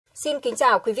Xin kính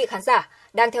chào quý vị khán giả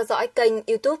đang theo dõi kênh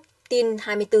YouTube Tin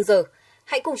 24 giờ.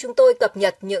 Hãy cùng chúng tôi cập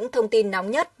nhật những thông tin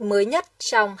nóng nhất, mới nhất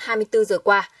trong 24 giờ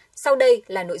qua. Sau đây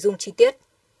là nội dung chi tiết.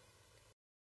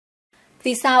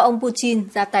 Vì sao ông Putin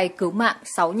ra tay cứu mạng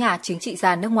 6 nhà chính trị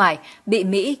gia nước ngoài bị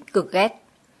Mỹ cực ghét?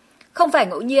 Không phải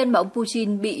ngẫu nhiên mà ông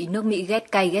Putin bị nước Mỹ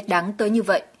ghét cay ghét đắng tới như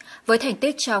vậy. Với thành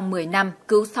tích trong 10 năm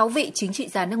cứu 6 vị chính trị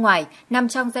gia nước ngoài nằm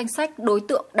trong danh sách đối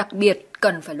tượng đặc biệt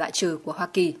cần phải loại trừ của Hoa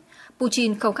Kỳ,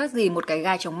 Putin không khác gì một cái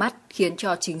gai trong mắt khiến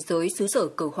cho chính giới xứ sở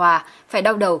cờ hoa phải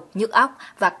đau đầu, nhức óc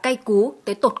và cay cú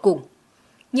tới tột cùng.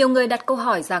 Nhiều người đặt câu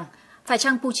hỏi rằng phải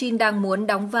chăng Putin đang muốn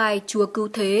đóng vai chúa cứu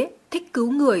thế, thích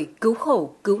cứu người, cứu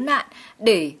khổ, cứu nạn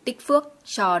để tích phước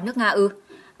cho nước Nga ư?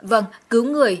 Vâng, cứu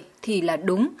người thì là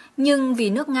đúng, nhưng vì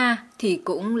nước Nga thì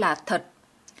cũng là thật.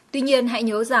 Tuy nhiên hãy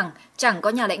nhớ rằng chẳng có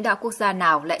nhà lãnh đạo quốc gia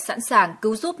nào lại sẵn sàng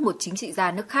cứu giúp một chính trị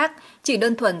gia nước khác chỉ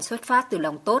đơn thuần xuất phát từ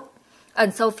lòng tốt.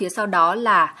 Ẩn sâu phía sau đó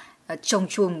là chồng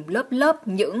chùm lớp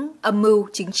những âm mưu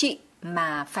chính trị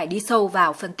mà phải đi sâu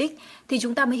vào phân tích thì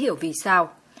chúng ta mới hiểu vì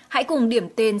sao. Hãy cùng điểm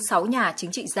tên 6 nhà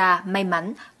chính trị gia may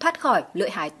mắn thoát khỏi lưỡi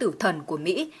hái tử thần của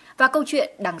Mỹ và câu chuyện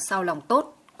đằng sau lòng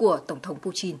tốt của Tổng thống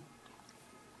Putin.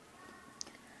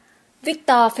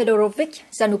 Viktor Fedorovich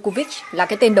Yanukovych là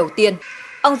cái tên đầu tiên.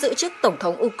 Ông giữ chức Tổng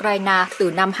thống Ukraine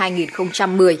từ năm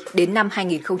 2010 đến năm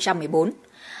 2014.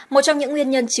 Một trong những nguyên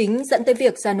nhân chính dẫn tới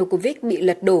việc Yanukovych bị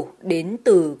lật đổ đến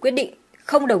từ quyết định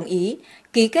không đồng ý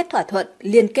ký kết thỏa thuận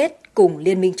liên kết cùng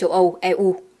Liên minh châu Âu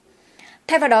EU.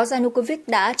 Thay vào đó, Yanukovych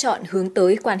đã chọn hướng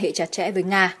tới quan hệ chặt chẽ với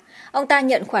Nga. Ông ta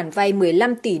nhận khoản vay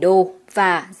 15 tỷ đô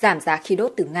và giảm giá khí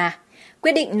đốt từ Nga.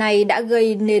 Quyết định này đã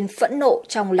gây nên phẫn nộ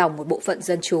trong lòng một bộ phận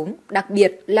dân chúng, đặc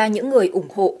biệt là những người ủng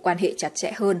hộ quan hệ chặt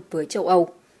chẽ hơn với châu Âu.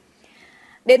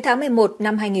 Đến tháng 11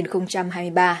 năm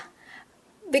 2023,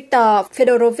 Viktor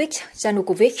Fedorovich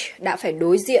Yanukovych đã phải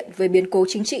đối diện với biến cố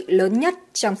chính trị lớn nhất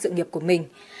trong sự nghiệp của mình.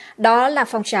 Đó là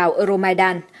phong trào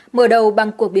Euromaidan, mở đầu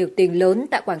bằng cuộc biểu tình lớn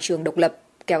tại quảng trường độc lập,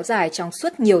 kéo dài trong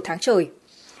suốt nhiều tháng trời.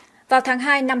 Vào tháng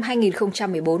 2 năm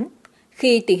 2014,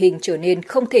 khi tình hình trở nên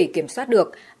không thể kiểm soát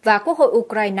được và Quốc hội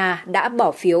Ukraine đã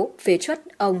bỏ phiếu phế truất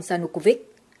ông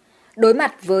Yanukovych. Đối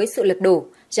mặt với sự lật đổ,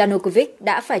 Yanukovych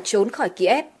đã phải trốn khỏi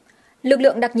Kiev. Lực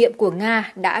lượng đặc nhiệm của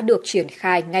Nga đã được triển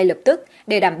khai ngay lập tức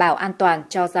để đảm bảo an toàn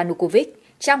cho Yanukovych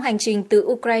trong hành trình từ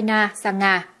Ukraine sang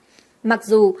Nga. Mặc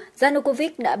dù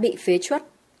Yanukovych đã bị phế truất,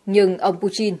 nhưng ông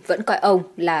Putin vẫn coi ông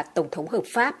là tổng thống hợp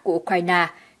pháp của Ukraine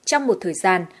trong một thời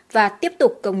gian và tiếp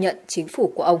tục công nhận chính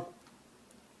phủ của ông.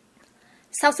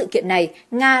 Sau sự kiện này,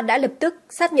 Nga đã lập tức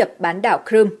sát nhập bán đảo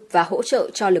Crimea và hỗ trợ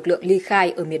cho lực lượng ly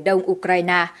khai ở miền đông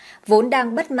Ukraine, vốn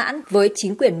đang bất mãn với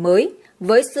chính quyền mới.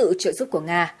 Với sự trợ giúp của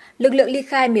Nga, lực lượng ly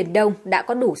khai miền đông đã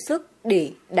có đủ sức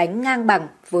để đánh ngang bằng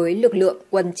với lực lượng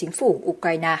quân chính phủ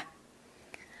Ukraine.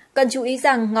 Cần chú ý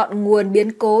rằng ngọn nguồn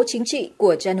biến cố chính trị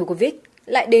của Yanukovych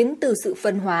lại đến từ sự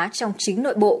phân hóa trong chính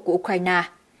nội bộ của Ukraine.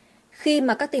 Khi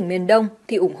mà các tỉnh miền đông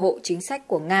thì ủng hộ chính sách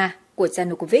của Nga, của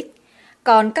Yanukovych,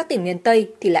 còn các tỉnh miền Tây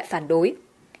thì lại phản đối.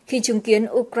 Khi chứng kiến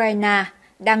Ukraine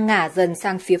đang ngả dần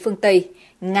sang phía phương Tây,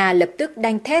 Nga lập tức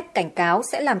đanh thép cảnh cáo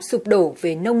sẽ làm sụp đổ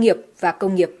về nông nghiệp và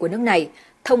công nghiệp của nước này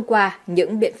thông qua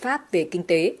những biện pháp về kinh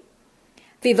tế.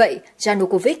 Vì vậy,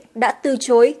 Yanukovych đã từ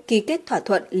chối ký kết thỏa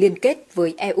thuận liên kết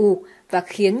với EU và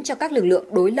khiến cho các lực lượng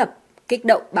đối lập kích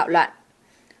động bạo loạn.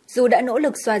 Dù đã nỗ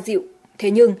lực xoa dịu,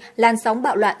 thế nhưng làn sóng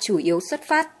bạo loạn chủ yếu xuất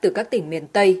phát từ các tỉnh miền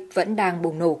Tây vẫn đang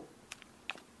bùng nổ.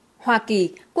 Hoa Kỳ,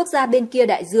 quốc gia bên kia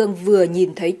đại dương vừa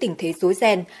nhìn thấy tình thế rối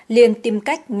ren, liền tìm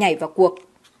cách nhảy vào cuộc.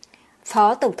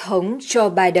 Phó Tổng thống Joe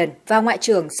Biden và Ngoại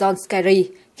trưởng John Kerry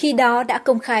khi đó đã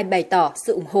công khai bày tỏ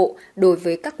sự ủng hộ đối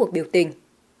với các cuộc biểu tình.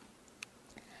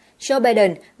 Joe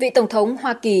Biden, vị Tổng thống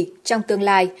Hoa Kỳ trong tương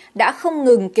lai, đã không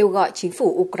ngừng kêu gọi chính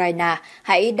phủ Ukraine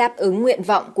hãy đáp ứng nguyện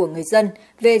vọng của người dân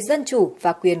về dân chủ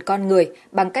và quyền con người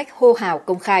bằng cách hô hào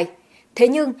công khai. Thế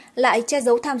nhưng lại che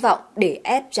giấu tham vọng để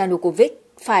ép Yanukovych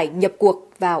phải nhập cuộc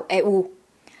vào EU.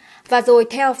 Và rồi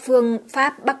theo phương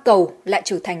pháp Bắc Cầu lại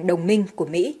trở thành đồng minh của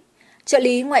Mỹ. Trợ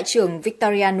lý Ngoại trưởng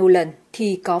Victoria Nuland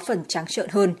thì có phần trắng trợn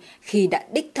hơn khi đã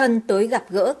đích thân tới gặp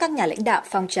gỡ các nhà lãnh đạo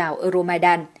phong trào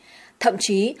Euromaidan. Thậm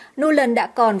chí, Nuland đã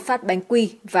còn phát bánh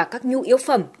quy và các nhu yếu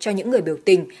phẩm cho những người biểu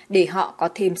tình để họ có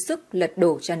thêm sức lật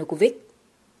đổ Yanukovych.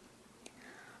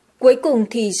 Cuối cùng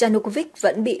thì Yanukovych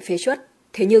vẫn bị phế truất.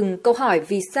 Thế nhưng câu hỏi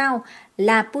vì sao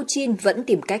là Putin vẫn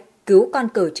tìm cách cứu con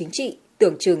cờ chính trị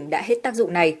tưởng chừng đã hết tác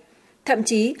dụng này, thậm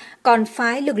chí còn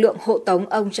phái lực lượng hộ tống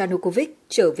ông Yanukovych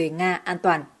trở về Nga an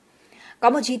toàn. Có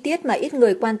một chi tiết mà ít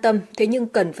người quan tâm thế nhưng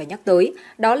cần phải nhắc tới,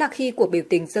 đó là khi cuộc biểu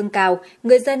tình dâng cao,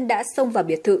 người dân đã xông vào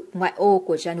biệt thự ngoại ô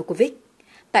của Yanukovych.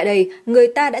 Tại đây, người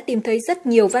ta đã tìm thấy rất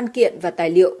nhiều văn kiện và tài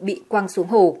liệu bị quăng xuống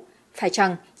hồ. phải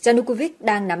chăng Yanukovych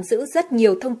đang nắm giữ rất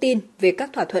nhiều thông tin về các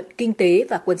thỏa thuận kinh tế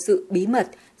và quân sự bí mật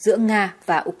giữa Nga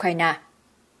và Ukraine?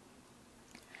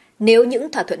 Nếu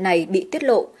những thỏa thuận này bị tiết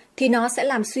lộ, thì nó sẽ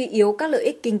làm suy yếu các lợi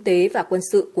ích kinh tế và quân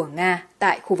sự của Nga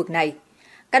tại khu vực này.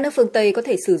 Các nước phương Tây có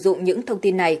thể sử dụng những thông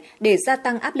tin này để gia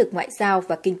tăng áp lực ngoại giao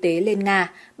và kinh tế lên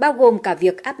Nga, bao gồm cả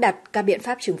việc áp đặt các biện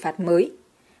pháp trừng phạt mới.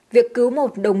 Việc cứu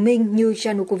một đồng minh như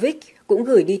Yanukovych cũng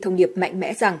gửi đi thông điệp mạnh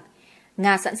mẽ rằng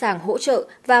Nga sẵn sàng hỗ trợ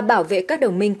và bảo vệ các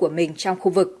đồng minh của mình trong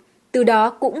khu vực, từ đó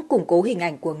cũng củng cố hình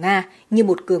ảnh của Nga như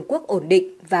một cường quốc ổn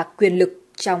định và quyền lực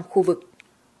trong khu vực.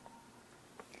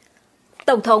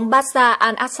 Tổng thống Bashar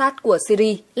al-Assad của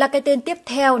Syria là cái tên tiếp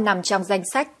theo nằm trong danh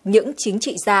sách những chính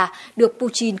trị gia được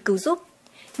Putin cứu giúp.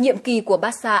 Nhiệm kỳ của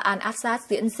Bashar al-Assad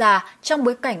diễn ra trong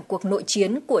bối cảnh cuộc nội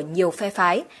chiến của nhiều phe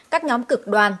phái, các nhóm cực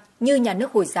đoan như nhà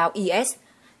nước Hồi giáo IS.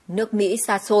 Nước Mỹ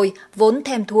xa xôi, vốn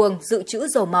thèm thuồng dự trữ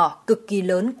dầu mỏ cực kỳ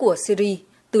lớn của Syria,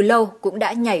 từ lâu cũng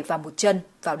đã nhảy vào một chân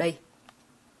vào đây.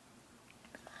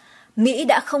 Mỹ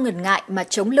đã không ngần ngại mà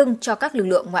chống lưng cho các lực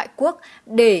lượng ngoại quốc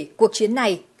để cuộc chiến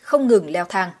này không ngừng leo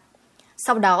thang.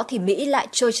 Sau đó thì Mỹ lại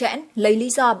trơ trẽn lấy lý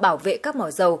do bảo vệ các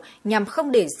mỏ dầu nhằm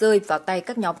không để rơi vào tay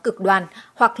các nhóm cực đoan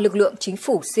hoặc lực lượng chính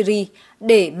phủ Syria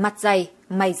để mặt dày,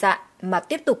 mày dạn mà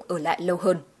tiếp tục ở lại lâu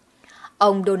hơn.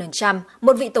 Ông Donald Trump,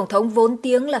 một vị tổng thống vốn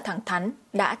tiếng là thẳng thắn,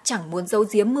 đã chẳng muốn giấu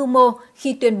giếm mưu mô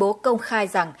khi tuyên bố công khai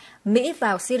rằng Mỹ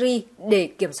vào Syria để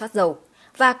kiểm soát dầu,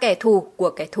 và kẻ thù của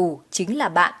kẻ thù chính là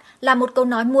bạn, là một câu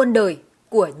nói muôn đời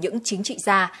của những chính trị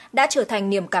gia đã trở thành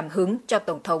niềm cảm hứng cho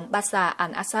Tổng thống Bashar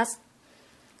al-Assad.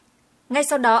 Ngay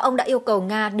sau đó, ông đã yêu cầu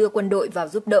Nga đưa quân đội vào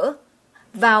giúp đỡ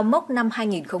vào mốc năm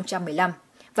 2015,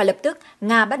 và lập tức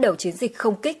Nga bắt đầu chiến dịch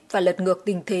không kích và lật ngược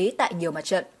tình thế tại nhiều mặt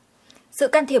trận. Sự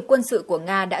can thiệp quân sự của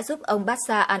Nga đã giúp ông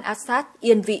Bashar al-Assad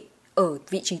yên vị ở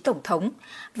vị trí tổng thống,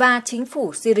 và chính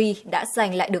phủ Syria đã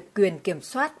giành lại được quyền kiểm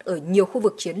soát ở nhiều khu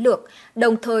vực chiến lược,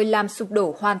 đồng thời làm sụp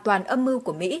đổ hoàn toàn âm mưu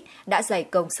của Mỹ đã dày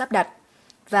công sắp đặt.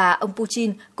 Và ông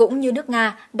Putin cũng như nước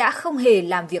Nga đã không hề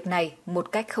làm việc này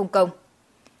một cách không công.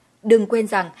 Đừng quên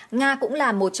rằng Nga cũng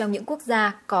là một trong những quốc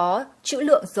gia có trữ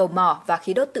lượng dầu mỏ và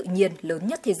khí đốt tự nhiên lớn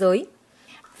nhất thế giới.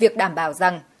 Việc đảm bảo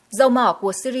rằng dầu mỏ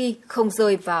của Syria không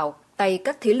rơi vào tay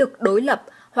các thế lực đối lập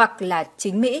hoặc là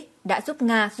chính Mỹ đã giúp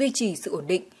Nga duy trì sự ổn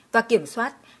định và kiểm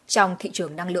soát trong thị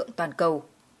trường năng lượng toàn cầu.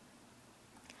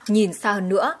 Nhìn xa hơn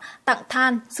nữa, tặng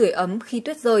than, sưởi ấm khi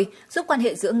tuyết rơi giúp quan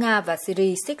hệ giữa Nga và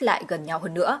Syria xích lại gần nhau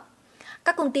hơn nữa.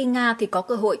 Các công ty Nga thì có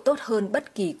cơ hội tốt hơn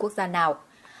bất kỳ quốc gia nào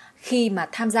khi mà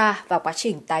tham gia vào quá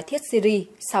trình tái thiết Syria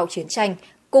sau chiến tranh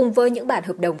cùng với những bản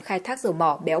hợp đồng khai thác dầu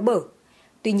mỏ béo bở.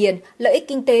 Tuy nhiên, lợi ích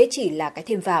kinh tế chỉ là cái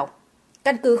thêm vào.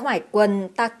 Căn cứ hải quân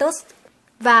Tartus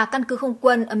và căn cứ không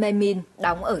quân Amemin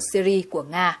đóng ở Syria của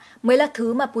Nga mới là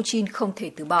thứ mà Putin không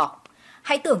thể từ bỏ.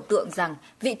 Hãy tưởng tượng rằng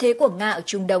vị thế của Nga ở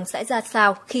Trung Đông sẽ ra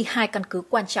sao khi hai căn cứ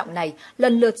quan trọng này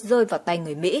lần lượt rơi vào tay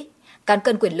người Mỹ. Cán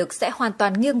cân quyền lực sẽ hoàn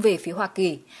toàn nghiêng về phía Hoa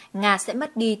Kỳ. Nga sẽ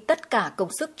mất đi tất cả công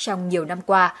sức trong nhiều năm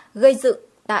qua gây dựng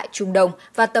tại Trung Đông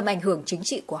và tầm ảnh hưởng chính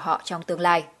trị của họ trong tương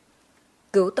lai.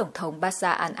 Cứu Tổng thống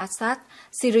Bashar al-Assad,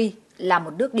 Syria là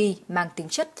một nước đi mang tính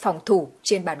chất phòng thủ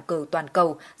trên bàn cờ toàn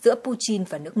cầu giữa Putin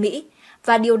và nước Mỹ,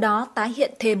 và điều đó tái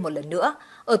hiện thêm một lần nữa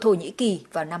ở Thổ Nhĩ Kỳ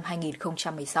vào năm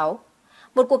 2016.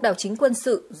 Một cuộc đảo chính quân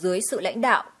sự dưới sự lãnh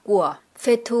đạo của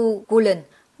Fethullah Gulen,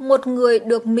 một người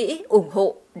được Mỹ ủng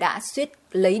hộ, đã suýt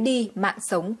lấy đi mạng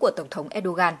sống của Tổng thống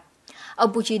Erdogan.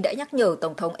 Ông Putin đã nhắc nhở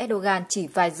Tổng thống Erdogan chỉ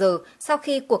vài giờ sau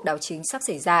khi cuộc đảo chính sắp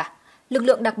xảy ra. Lực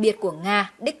lượng đặc biệt của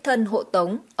Nga đích thân hộ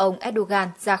tống ông Erdogan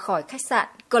ra khỏi khách sạn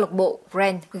câu lạc bộ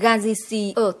Grand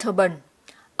Gazisi ở Turban.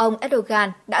 Ông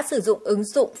Erdogan đã sử dụng ứng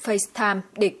dụng FaceTime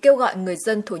để kêu gọi người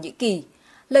dân Thổ Nhĩ Kỳ.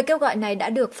 Lời kêu gọi này đã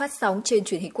được phát sóng trên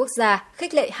truyền hình quốc gia,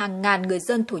 khích lệ hàng ngàn người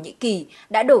dân Thổ Nhĩ Kỳ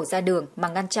đã đổ ra đường mà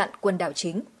ngăn chặn quân đảo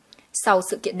chính. Sau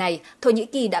sự kiện này, Thổ Nhĩ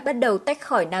Kỳ đã bắt đầu tách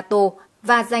khỏi NATO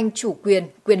và giành chủ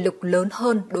quyền lực lớn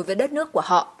hơn đối với đất nước của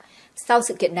họ. Sau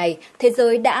sự kiện này, thế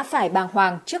giới đã phải bàng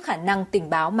hoàng trước khả năng tình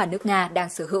báo mà nước Nga đang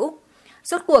sở hữu.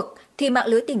 Rốt cuộc thì mạng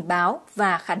lưới tình báo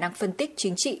và khả năng phân tích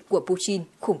chính trị của Putin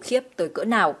khủng khiếp tới cỡ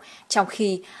nào, trong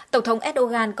khi Tổng thống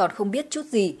Erdogan còn không biết chút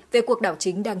gì về cuộc đảo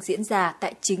chính đang diễn ra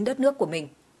tại chính đất nước của mình.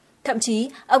 Thậm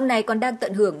chí, ông này còn đang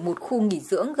tận hưởng một khu nghỉ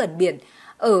dưỡng gần biển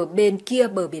ở bên kia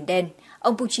bờ Biển Đen.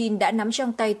 Ông Putin đã nắm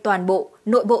trong tay toàn bộ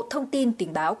nội bộ thông tin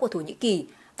tình báo của Thổ Nhĩ Kỳ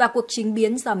và cuộc chính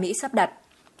biến do Mỹ sắp đặt.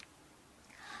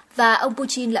 Và ông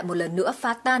Putin lại một lần nữa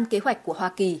phá tan kế hoạch của Hoa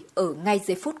Kỳ ở ngay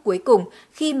giây phút cuối cùng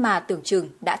khi mà tưởng chừng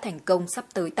đã thành công sắp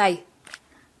tới tay.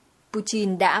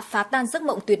 Putin đã phá tan giấc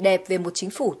mộng tuyệt đẹp về một chính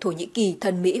phủ Thổ Nhĩ Kỳ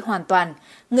thân Mỹ hoàn toàn.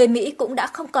 Người Mỹ cũng đã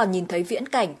không còn nhìn thấy viễn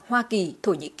cảnh Hoa Kỳ,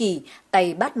 Thổ Nhĩ Kỳ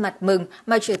tay bắt mặt mừng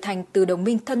mà trở thành từ đồng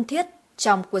minh thân thiết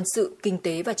trong quân sự, kinh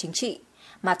tế và chính trị,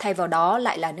 mà thay vào đó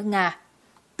lại là nước Nga.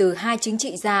 Từ hai chính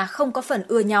trị gia không có phần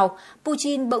ưa nhau,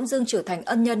 Putin bỗng dưng trở thành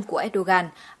ân nhân của Erdogan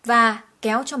và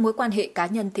kéo cho mối quan hệ cá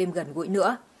nhân thêm gần gũi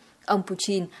nữa. Ông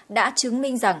Putin đã chứng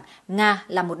minh rằng Nga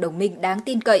là một đồng minh đáng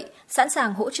tin cậy, sẵn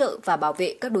sàng hỗ trợ và bảo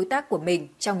vệ các đối tác của mình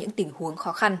trong những tình huống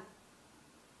khó khăn.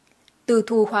 Từ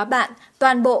thù hóa bạn,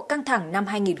 toàn bộ căng thẳng năm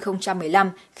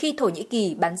 2015 khi Thổ Nhĩ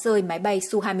Kỳ bắn rơi máy bay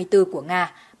Su-24 của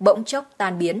Nga bỗng chốc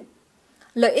tan biến.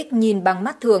 Lợi ích nhìn bằng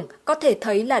mắt thường có thể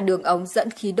thấy là đường ống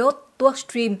dẫn khí đốt Nord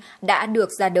Stream đã được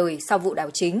ra đời sau vụ đảo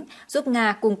chính, giúp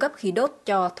Nga cung cấp khí đốt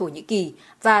cho Thổ Nhĩ Kỳ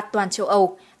và toàn châu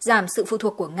Âu, giảm sự phụ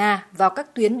thuộc của Nga vào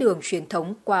các tuyến đường truyền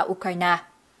thống qua Ukraine.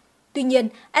 Tuy nhiên,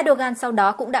 Erdogan sau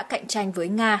đó cũng đã cạnh tranh với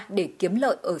Nga để kiếm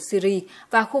lợi ở Syria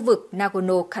và khu vực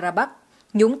Nagorno-Karabakh,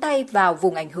 nhúng tay vào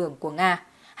vùng ảnh hưởng của Nga.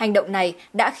 Hành động này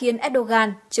đã khiến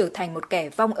Erdogan trở thành một kẻ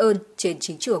vong ơn trên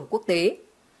chính trường quốc tế.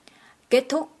 Kết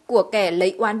thúc của kẻ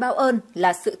lấy oán báo ơn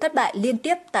là sự thất bại liên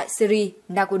tiếp tại Syria,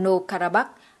 Nagorno-Karabakh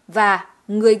và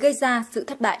người gây ra sự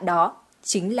thất bại đó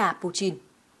chính là Putin.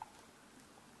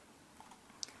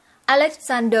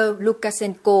 Alexander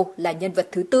Lukashenko là nhân vật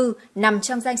thứ tư nằm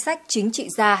trong danh sách chính trị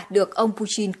gia được ông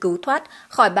Putin cứu thoát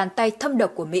khỏi bàn tay thâm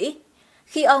độc của Mỹ.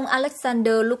 Khi ông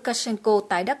Alexander Lukashenko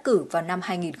tái đắc cử vào năm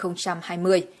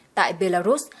 2020 tại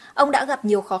Belarus, ông đã gặp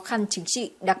nhiều khó khăn chính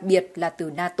trị, đặc biệt là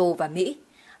từ NATO và Mỹ.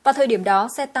 Vào thời điểm đó,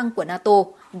 xe tăng của NATO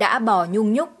đã bò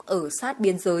nhung nhúc ở sát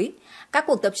biên giới. Các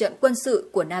cuộc tập trận quân sự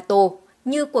của NATO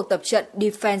như cuộc tập trận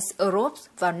Defense Europe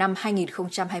vào năm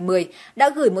 2020 đã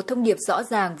gửi một thông điệp rõ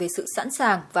ràng về sự sẵn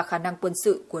sàng và khả năng quân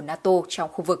sự của NATO trong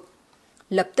khu vực.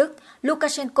 Lập tức,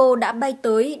 Lukashenko đã bay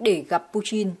tới để gặp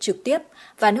Putin trực tiếp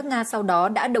và nước Nga sau đó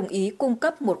đã đồng ý cung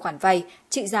cấp một khoản vay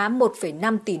trị giá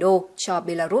 1,5 tỷ đô cho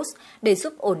Belarus để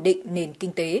giúp ổn định nền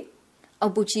kinh tế.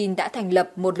 Ông Putin đã thành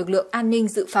lập một lực lượng an ninh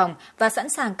dự phòng và sẵn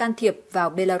sàng can thiệp vào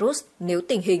Belarus nếu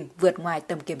tình hình vượt ngoài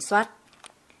tầm kiểm soát.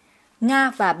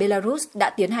 Nga và Belarus đã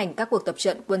tiến hành các cuộc tập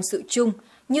trận quân sự chung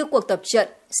như cuộc tập trận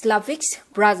Slavic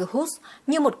Brotherhood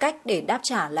như một cách để đáp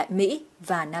trả lại Mỹ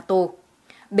và NATO.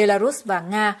 Belarus và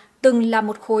Nga từng là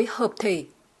một khối hợp thể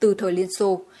từ thời Liên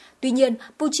Xô. Tuy nhiên,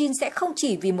 Putin sẽ không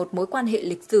chỉ vì một mối quan hệ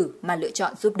lịch sử mà lựa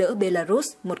chọn giúp đỡ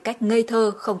Belarus một cách ngây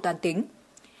thơ không toan tính.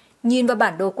 Nhìn vào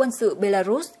bản đồ quân sự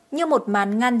Belarus như một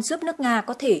màn ngăn giúp nước Nga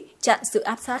có thể chặn sự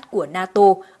áp sát của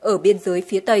NATO ở biên giới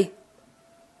phía Tây.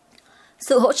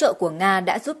 Sự hỗ trợ của Nga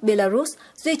đã giúp Belarus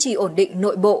duy trì ổn định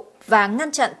nội bộ và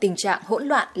ngăn chặn tình trạng hỗn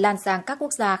loạn lan sang các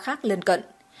quốc gia khác lân cận,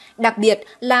 đặc biệt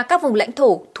là các vùng lãnh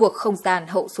thổ thuộc không gian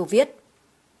hậu Xô Viết.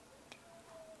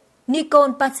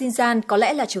 Nikol Pashinyan có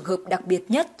lẽ là trường hợp đặc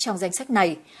biệt nhất trong danh sách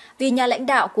này, vì nhà lãnh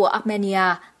đạo của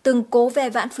Armenia từng cố ve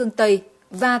vãn phương Tây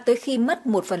và tới khi mất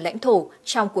một phần lãnh thổ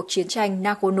trong cuộc chiến tranh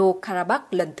Nagorno-Karabakh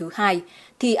lần thứ hai,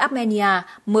 thì Armenia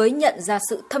mới nhận ra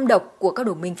sự thâm độc của các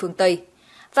đồng minh phương Tây.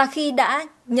 Và khi đã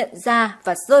nhận ra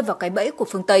và rơi vào cái bẫy của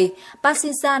phương Tây,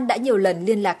 Pashinyan đã nhiều lần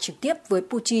liên lạc trực tiếp với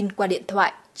Putin qua điện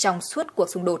thoại trong suốt cuộc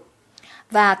xung đột.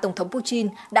 Và Tổng thống Putin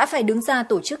đã phải đứng ra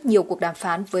tổ chức nhiều cuộc đàm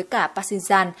phán với cả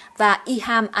Pashinyan và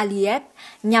Ilham Aliyev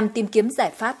nhằm tìm kiếm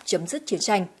giải pháp chấm dứt chiến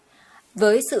tranh.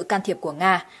 Với sự can thiệp của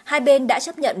Nga, hai bên đã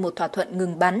chấp nhận một thỏa thuận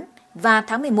ngừng bắn và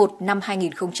tháng 11 năm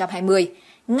 2020,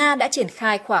 Nga đã triển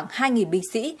khai khoảng 2.000 binh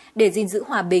sĩ để gìn giữ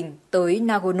hòa bình tới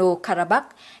Nagorno-Karabakh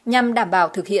nhằm đảm bảo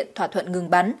thực hiện thỏa thuận ngừng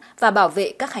bắn và bảo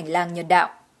vệ các hành lang nhân đạo.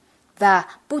 Và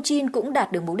Putin cũng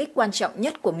đạt được mục đích quan trọng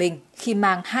nhất của mình khi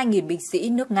mang 2.000 binh sĩ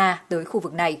nước Nga tới khu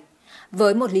vực này.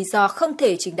 Với một lý do không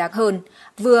thể chính đáng hơn,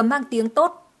 vừa mang tiếng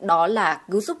tốt đó là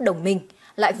cứu giúp đồng minh,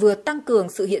 lại vừa tăng cường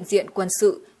sự hiện diện quân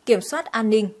sự, kiểm soát an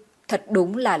ninh, thật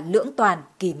đúng là lưỡng toàn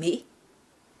kỳ Mỹ.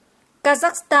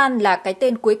 Kazakhstan là cái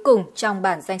tên cuối cùng trong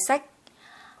bản danh sách.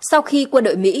 Sau khi quân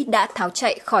đội Mỹ đã tháo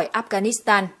chạy khỏi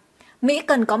Afghanistan, Mỹ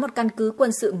cần có một căn cứ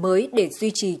quân sự mới để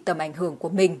duy trì tầm ảnh hưởng của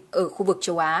mình ở khu vực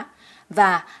châu Á,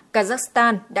 và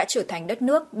Kazakhstan đã trở thành đất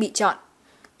nước bị chọn.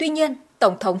 Tuy nhiên,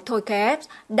 Tổng thống Tokayev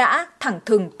đã thẳng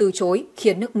thừng từ chối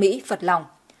khiến nước Mỹ phật lòng.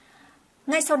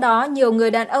 Ngay sau đó, nhiều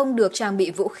người đàn ông được trang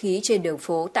bị vũ khí trên đường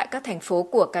phố tại các thành phố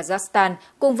của Kazakhstan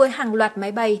cùng với hàng loạt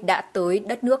máy bay đã tới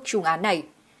đất nước Trung Á này.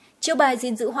 Chiêu bài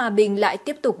gìn giữ hòa bình lại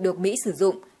tiếp tục được Mỹ sử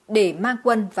dụng để mang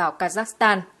quân vào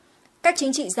Kazakhstan. Các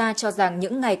chính trị gia cho rằng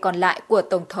những ngày còn lại của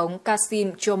Tổng thống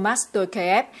Kassym-Jomart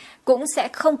Tokayev cũng sẽ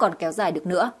không còn kéo dài được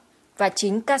nữa. Và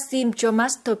chính Kassym-Jomart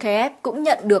Tokayev cũng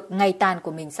nhận được ngày tàn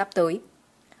của mình sắp tới.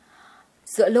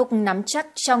 Giữa lúc nắm chắc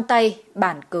trong tay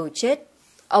bản cờ chết,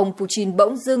 ông Putin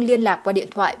bỗng dưng liên lạc qua điện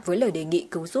thoại với lời đề nghị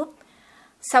cứu giúp.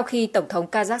 Sau khi Tổng thống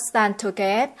Kazakhstan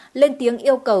Tokayev lên tiếng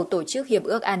yêu cầu tổ chức Hiệp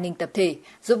ước An ninh Tập thể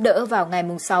giúp đỡ vào ngày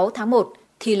 6 tháng 1,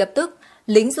 thì lập tức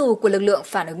Lính dù của lực lượng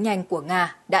phản ứng nhanh của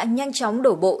Nga đã nhanh chóng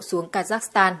đổ bộ xuống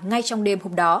Kazakhstan ngay trong đêm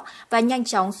hôm đó và nhanh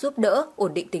chóng giúp đỡ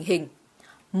ổn định tình hình.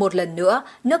 Một lần nữa,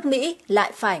 nước Mỹ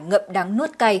lại phải ngậm đắng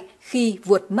nuốt cay khi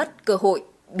vuột mất cơ hội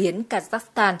biến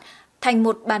Kazakhstan thành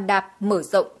một bàn đạp mở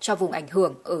rộng cho vùng ảnh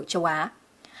hưởng ở châu Á.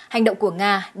 Hành động của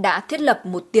Nga đã thiết lập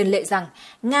một tiền lệ rằng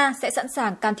Nga sẽ sẵn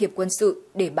sàng can thiệp quân sự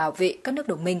để bảo vệ các nước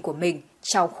đồng minh của mình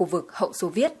trong khu vực hậu Xô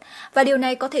Viết, và điều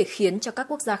này có thể khiến cho các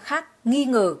quốc gia khác nghi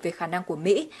ngờ về khả năng của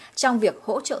Mỹ trong việc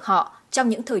hỗ trợ họ trong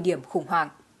những thời điểm khủng hoảng.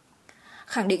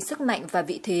 Khẳng định sức mạnh và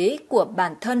vị thế của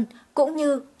bản thân cũng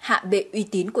như hạ bệ uy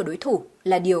tín của đối thủ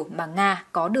là điều mà Nga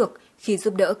có được khi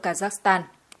giúp đỡ Kazakhstan.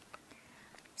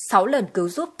 6 lần cứu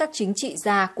giúp các chính trị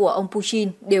gia của ông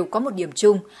Putin đều có một điểm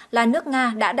chung là nước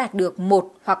Nga đã đạt được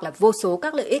một hoặc là vô số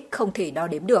các lợi ích không thể đo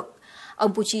đếm được.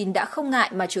 Ông Putin đã không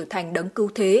ngại mà trở thành đấng cứu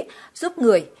thế, giúp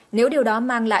người nếu điều đó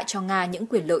mang lại cho Nga những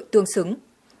quyền lợi tương xứng.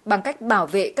 Bằng cách bảo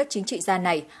vệ các chính trị gia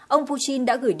này, ông Putin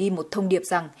đã gửi đi một thông điệp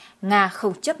rằng Nga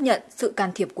không chấp nhận sự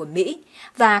can thiệp của Mỹ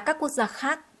và các quốc gia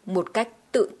khác một cách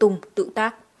tự tung tự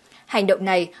tác. Hành động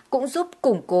này cũng giúp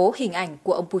củng cố hình ảnh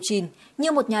của ông Putin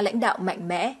như một nhà lãnh đạo mạnh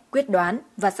mẽ, quyết đoán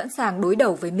và sẵn sàng đối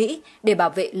đầu với Mỹ để bảo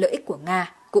vệ lợi ích của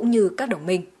Nga cũng như các đồng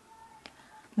minh.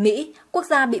 Mỹ, quốc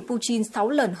gia bị Putin 6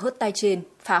 lần hớt tay trên,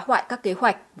 phá hoại các kế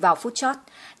hoạch vào phút chót,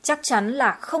 chắc chắn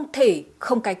là không thể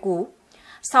không cay cú.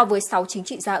 So với 6 chính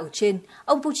trị gia ở trên,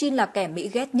 ông Putin là kẻ Mỹ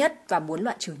ghét nhất và muốn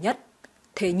loại trừ nhất.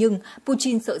 Thế nhưng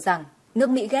Putin sợ rằng nước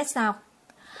Mỹ ghét sao?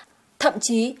 Thậm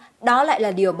chí, đó lại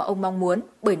là điều mà ông mong muốn,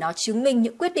 bởi nó chứng minh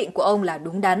những quyết định của ông là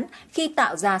đúng đắn khi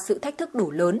tạo ra sự thách thức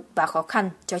đủ lớn và khó khăn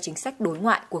cho chính sách đối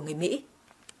ngoại của người Mỹ.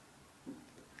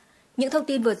 Những thông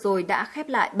tin vừa rồi đã khép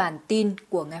lại bản tin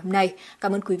của ngày hôm nay.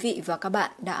 Cảm ơn quý vị và các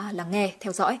bạn đã lắng nghe,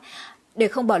 theo dõi. Để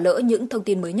không bỏ lỡ những thông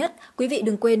tin mới nhất, quý vị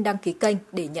đừng quên đăng ký kênh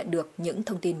để nhận được những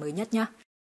thông tin mới nhất nhé.